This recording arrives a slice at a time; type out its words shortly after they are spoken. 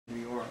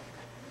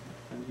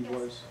and he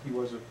Yes. he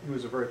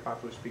was a very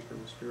popular speaker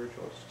and a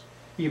spiritualist.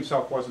 He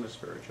himself wasn't a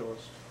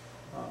spiritualist,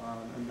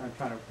 and I'm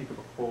trying to think of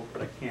a quote,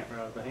 but I can't right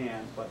out of the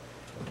hand. But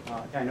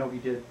I know he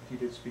did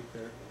speak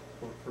there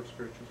for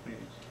spiritualist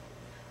meetings.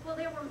 Well,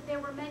 there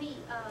were many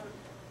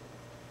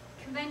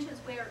conventions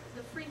where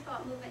the free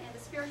thought movement and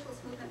the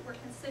spiritualist movement were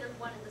considered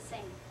one and the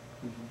same.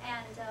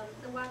 And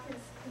the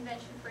Watkins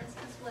Convention, for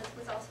instance,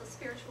 was also a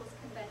spiritualist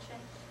convention.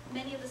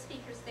 Many of the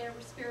speakers there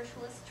were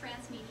spiritualists,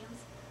 trance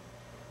mediums.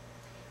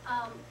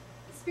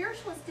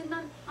 Spiritualists did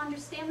not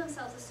understand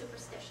themselves as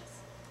superstitious.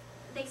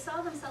 They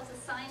saw themselves as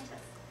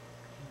scientists.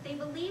 They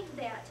believed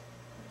that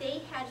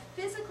they had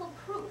physical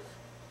proof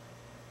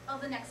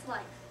of the next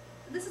life.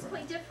 This is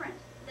quite different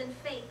than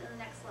faith in the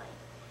next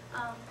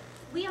life.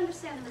 We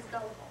understand them as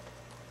gullible.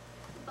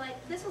 But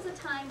this was a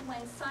time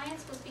when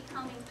science was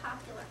becoming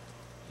popular.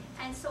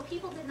 And so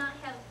people did not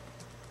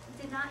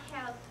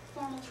have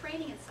formal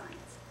training in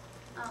science.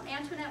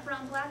 Antoinette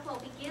Brown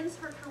Blackwell begins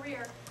her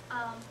career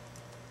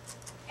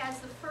as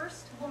the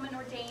first woman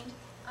ordained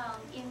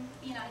in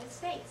the United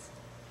States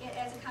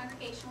as a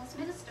Congregationalist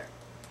minister.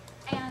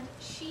 And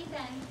she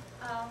then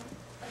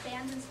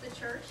abandons the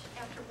church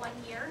after 1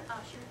 year.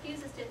 She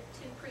refuses to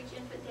preach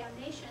infant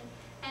damnation,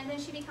 and then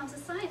she becomes a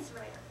science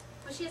writer.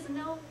 But she has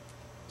no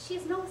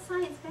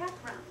science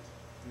background.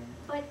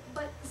 But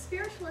the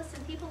spiritualists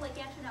and people like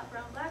Antoinette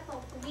Brown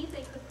Blackwell believed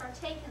they could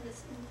partake in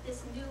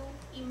this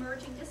new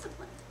emerging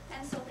discipline,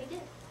 and so they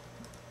did.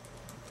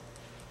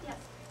 Yes.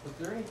 Was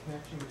there any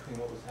connection between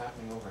what was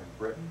happening over in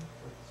Britain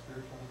with the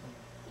spiritualism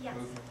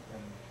movement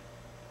and?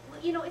 Well,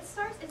 you know, it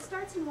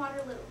starts in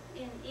Waterloo,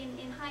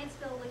 in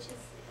Hyattsville, which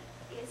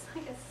is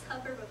like a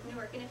suburb of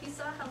Newark. And if you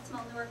saw how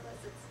small Newark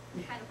was,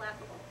 it's kind of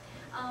laughable.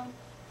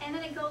 And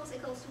then it goes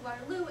to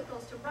Waterloo, it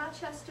goes to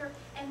Rochester,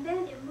 and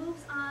then it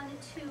moves on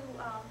to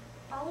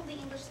all of the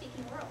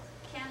English-speaking world,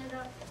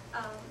 Canada,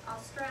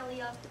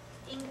 Australia,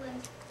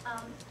 England.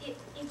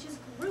 It just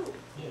grew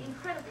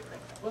incredibly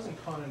quickly.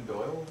 Wasn't Conan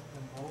Doyle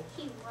involved?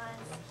 He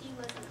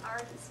was an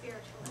ardent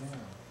spiritualist.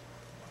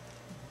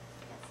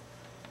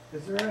 Yeah.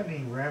 Is there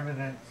any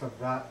remnants of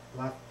that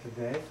left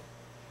today?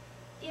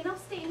 In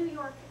upstate New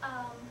York,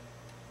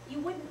 you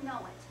wouldn't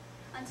know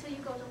it until you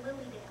go to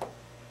Lilydale.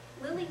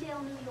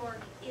 Lilydale, New York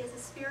is a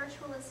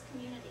spiritualist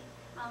community.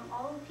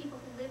 All of the people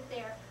who live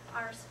there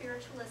are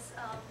spiritualist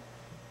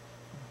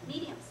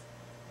mediums.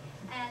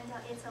 And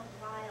it's a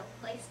wild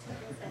place to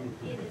visit.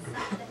 It is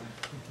something.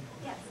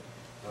 Yes?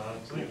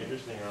 Something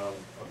interesting.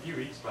 A few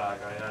weeks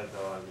back, I had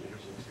an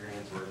interesting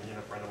experience where me and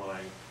a friend of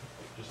mine,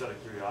 just out of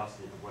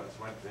curiosity, went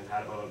and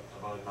had about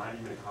a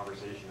 90-minute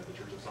conversation at the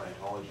Church of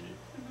Scientology.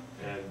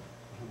 And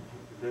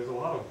there's a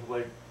lot of,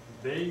 like,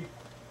 they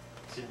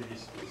seem to be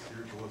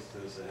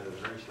spiritualists in a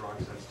very strong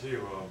sense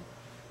too.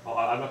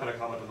 I'm not going to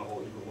comment on the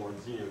whole evil Lord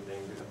Zeno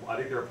thing, because I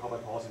think they're a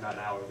public policy not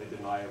now if they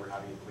deny ever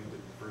having believed it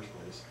in the first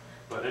place.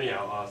 But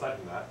anyhow, aside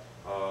from that,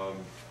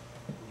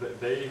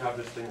 they have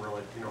this thing where,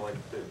 like, you know, like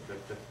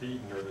the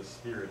thetan or the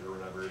spirit or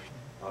whatever,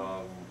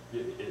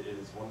 it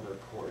is one of their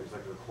core, it's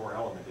like their core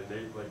element, and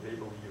they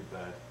believe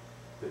that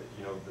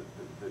you know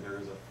that there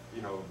is a,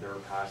 you know, there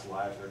are past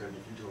lives and there are going to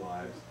be future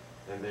lives.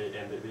 And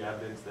the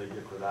evidence they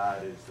give for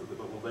that is,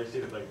 well, they say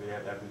that, like, they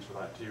have evidence for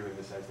that too, in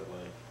the sense that,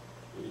 like,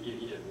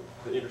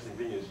 the interesting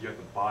thing is you have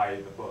to buy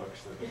the books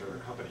that are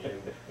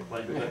accompanying,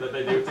 like,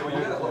 they do. So,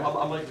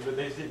 I'm like,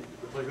 they say,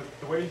 like,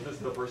 the way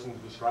the person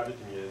described it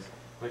to me is,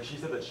 like, she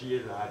said that she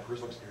had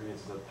personal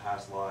experiences of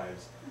past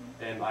lives,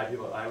 and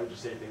I would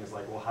just say things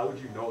like, well, how would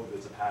you know that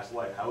it's a past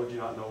life? How would you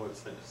not know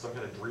it's some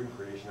kind of dream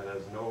creation that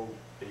has no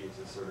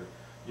basis, or,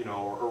 you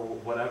know, or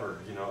whatever,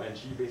 you know? And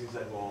she basically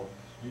said, well,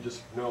 you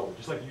just know,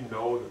 just like you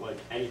know that, like,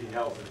 anything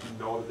else, like, you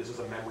know that this is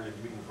a memory of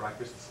you eating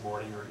breakfast this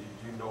morning, or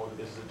you know that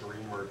this is a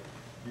dream, or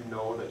you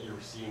know that you're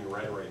seeing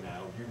red right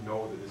now, you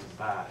know that this is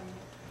that. And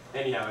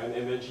anyhow, and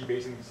then she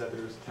basically said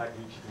there's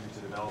techniques you can use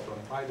to develop them.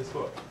 Buy this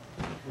book.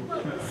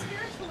 Well, the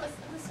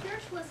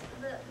spiritualist,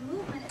 the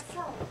movement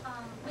itself,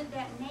 with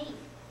that name,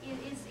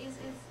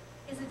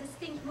 is a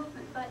distinct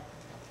movement. But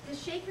the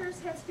Shakers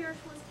had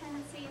spiritualist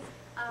tendencies.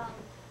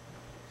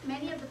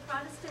 Many of the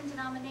Protestant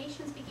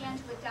denominations began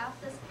to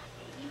adopt this.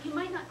 You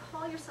might not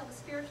call yourself a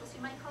spiritualist,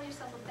 you might call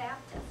yourself a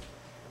Baptist,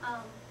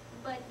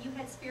 but you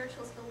had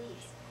spiritualist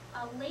beliefs.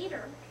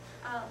 Later,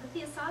 the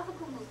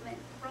Theosophical movement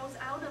grows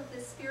out of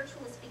this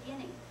spiritualist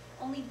beginning,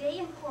 only they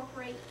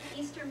incorporate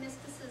Eastern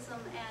mysticism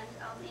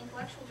and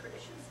intellectual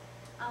traditions.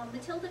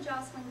 Matilda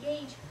Jocelyn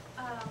Gage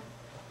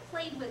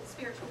played with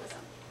spiritualism.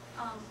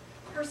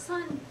 Her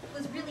son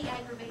was really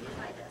aggravated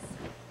by this,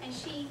 and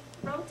she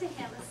wrote to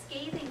him a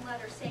scathing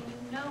letter saying,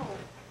 you know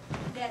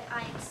that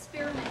I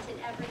experiment in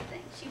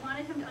everything. She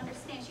wanted him to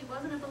understand she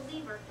wasn't a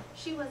believer,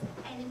 she was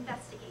an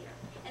investigator.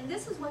 And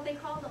this is what they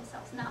call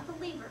themselves, not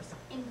believers,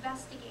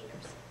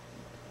 investigators.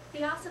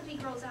 Theosophy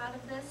grows out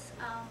of this,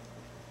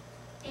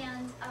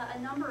 and a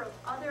number of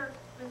other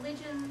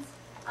religions,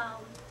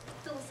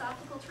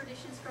 philosophical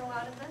traditions grow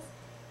out of this.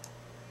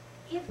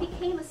 It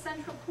became a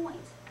central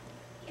point.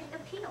 It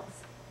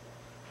appeals.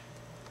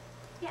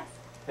 Yes?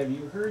 have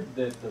you heard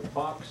that the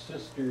Fox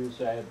sisters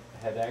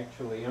had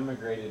actually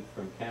immigrated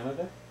from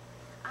Canada?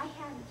 I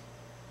hadn't.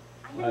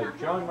 I had not heard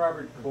John that.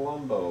 Robert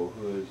Colombo,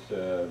 who is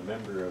a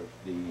member of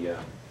the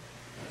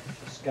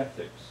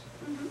Skeptics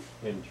Mhm.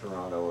 in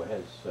Toronto,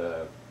 has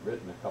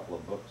written a couple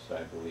of books,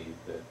 I believe,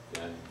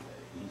 and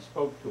he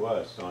spoke to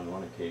us on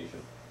one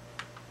occasion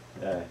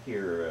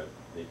here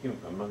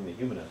among the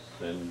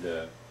humanists,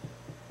 and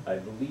I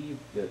believe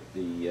that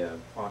the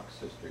Fox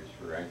sisters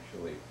were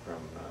actually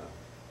from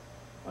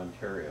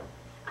Ontario.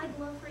 I'd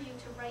love for you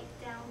to write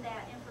down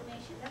that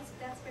information.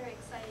 That's very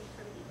exciting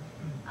for me.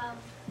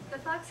 The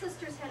Fox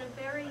sisters had a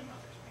very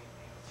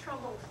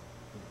troubled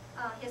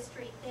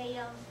history.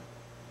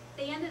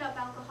 They ended up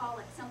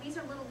alcoholics. Now these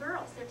are little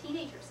girls, they're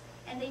teenagers,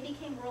 and they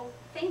became world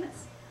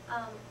famous.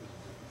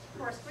 Of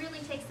course, really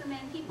takes them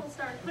in. People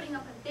started putting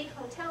up in big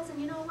hotels,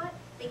 and you know what?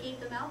 They gave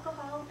them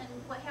alcohol, and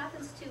what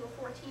happens to a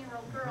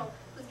 14-year-old girl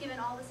who's given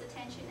all this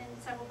attention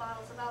and several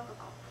bottles of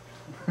alcohol?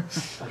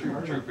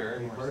 Drew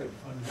Barrymore.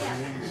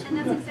 Yes, and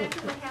that's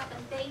exactly what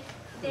happened.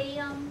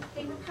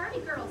 They were party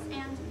girls,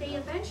 and they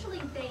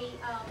eventually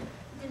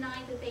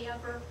denied that they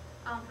ever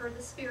heard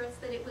the spirits,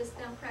 that it was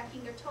them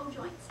cracking their toe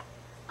joints.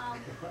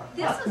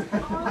 This was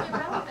all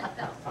irrelevant,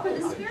 though.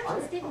 The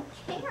spiritualists didn't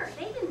care.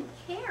 They didn't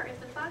care if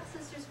the Fox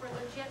sisters were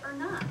legit or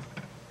not.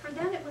 For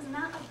them, it was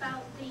not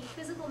about the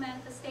physical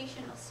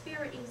manifestation of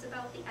spirit. It was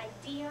about the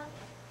idea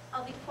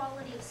of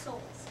equality of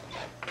souls,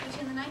 which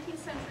in the 19th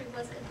century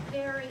was a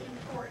very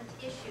important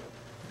issue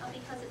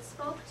because it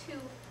spoke to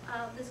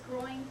this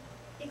growing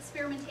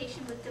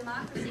experimentation with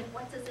democracy.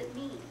 What does it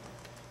mean?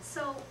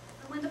 So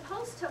when the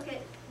Post took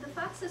it, the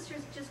Fox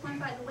sisters just went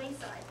by the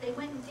wayside. They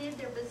went and did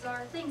their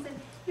bizarre things. And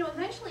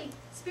eventually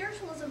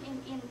spiritualism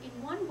in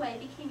one way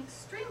became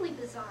extremely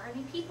bizarre. I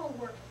mean, people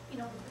were,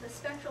 the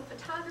spectral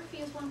photography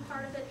is one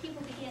part of it.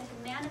 People began to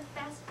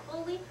manifest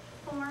fully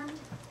formed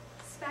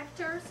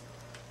specters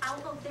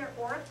out of their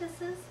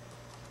orifices,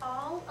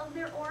 all of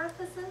their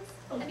orifices.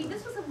 I mean,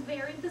 this was a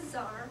very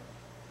bizarre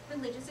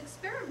religious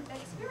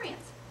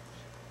experience.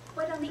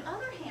 But on the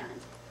other hand,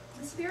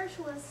 the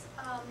spiritualists,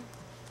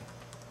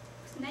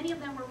 many of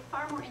them were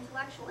far more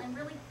intellectual and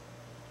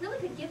really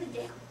could give a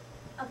damn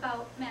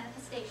about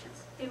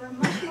manifestations. They were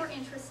much more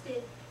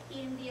interested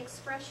in the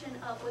expression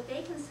of what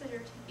they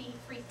considered to be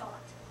free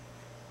thought.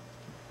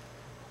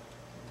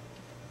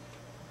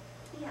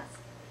 Yes.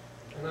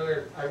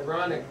 Another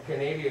ironic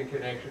Canadian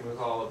connection with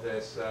all of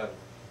this.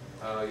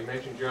 You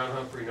mentioned John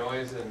Humphrey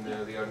Noyes and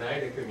the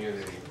Oneida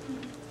community.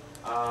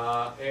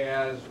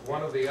 As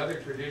one of the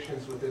other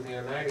traditions within the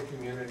Oneida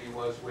community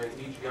was when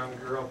each young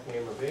girl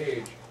came of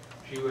age,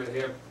 she would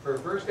have her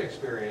first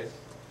experience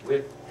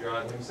with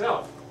John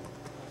himself.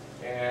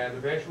 And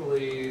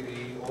eventually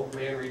the old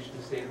man reached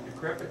a state of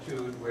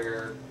decrepitude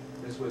where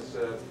this was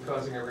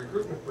causing a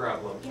recruitment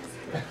problem.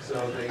 Yes.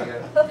 So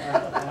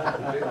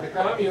the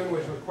commune,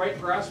 which was quite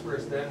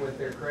prosperous then with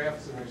their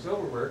crafts and their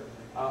silverwork,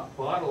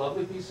 bought a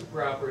lovely piece of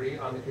property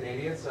on the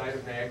Canadian side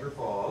of Niagara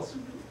Falls,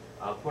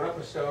 put up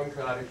a stone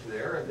cottage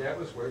there, and that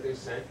was where they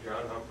sent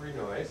John Humphrey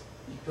Noyes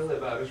to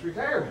live out his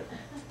retirement.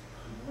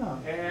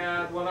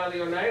 And well, now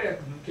the Oneida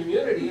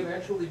community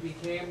eventually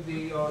became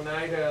the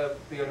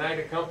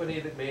Oneida company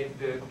that made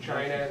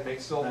china and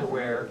makes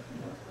silverware.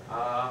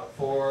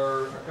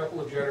 For a couple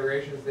of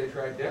generations, they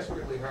tried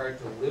desperately hard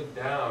to live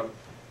down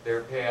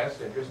their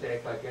past and just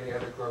act like any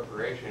other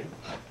corporation.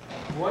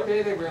 One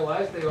day they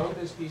realized they owned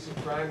this piece of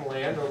prime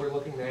land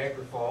overlooking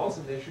Niagara Falls,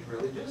 and they should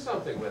really do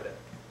something with it.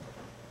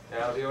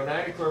 Now, the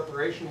Oneida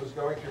Corporation was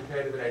going through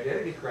kind of an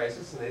identity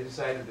crisis, and they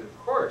decided that, of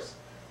course,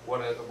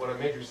 what a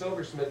major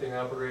silversmithing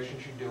operation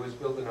should do is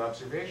build an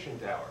observation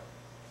tower.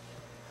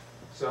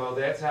 So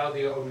that's how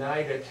the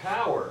Oneida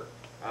Tower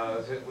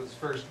was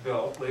first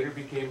built, later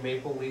became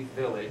Maple Leaf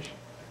Village.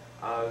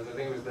 I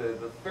think it was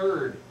the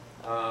third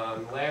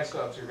last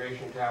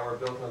observation tower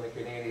built on the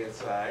Canadian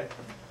side.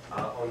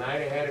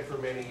 Oneida had it for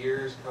many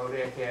years,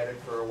 Kodak had it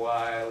for a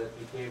while,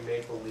 it became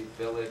Maple Leaf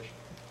Village.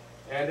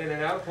 And in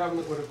an outcome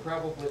that would have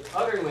probably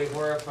utterly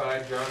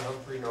horrified John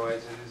Humphrey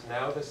Noyes, it is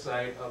now the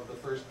site of the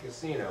first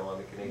casino on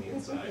the Canadian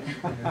side.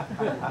 Who would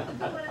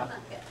have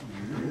thunk it?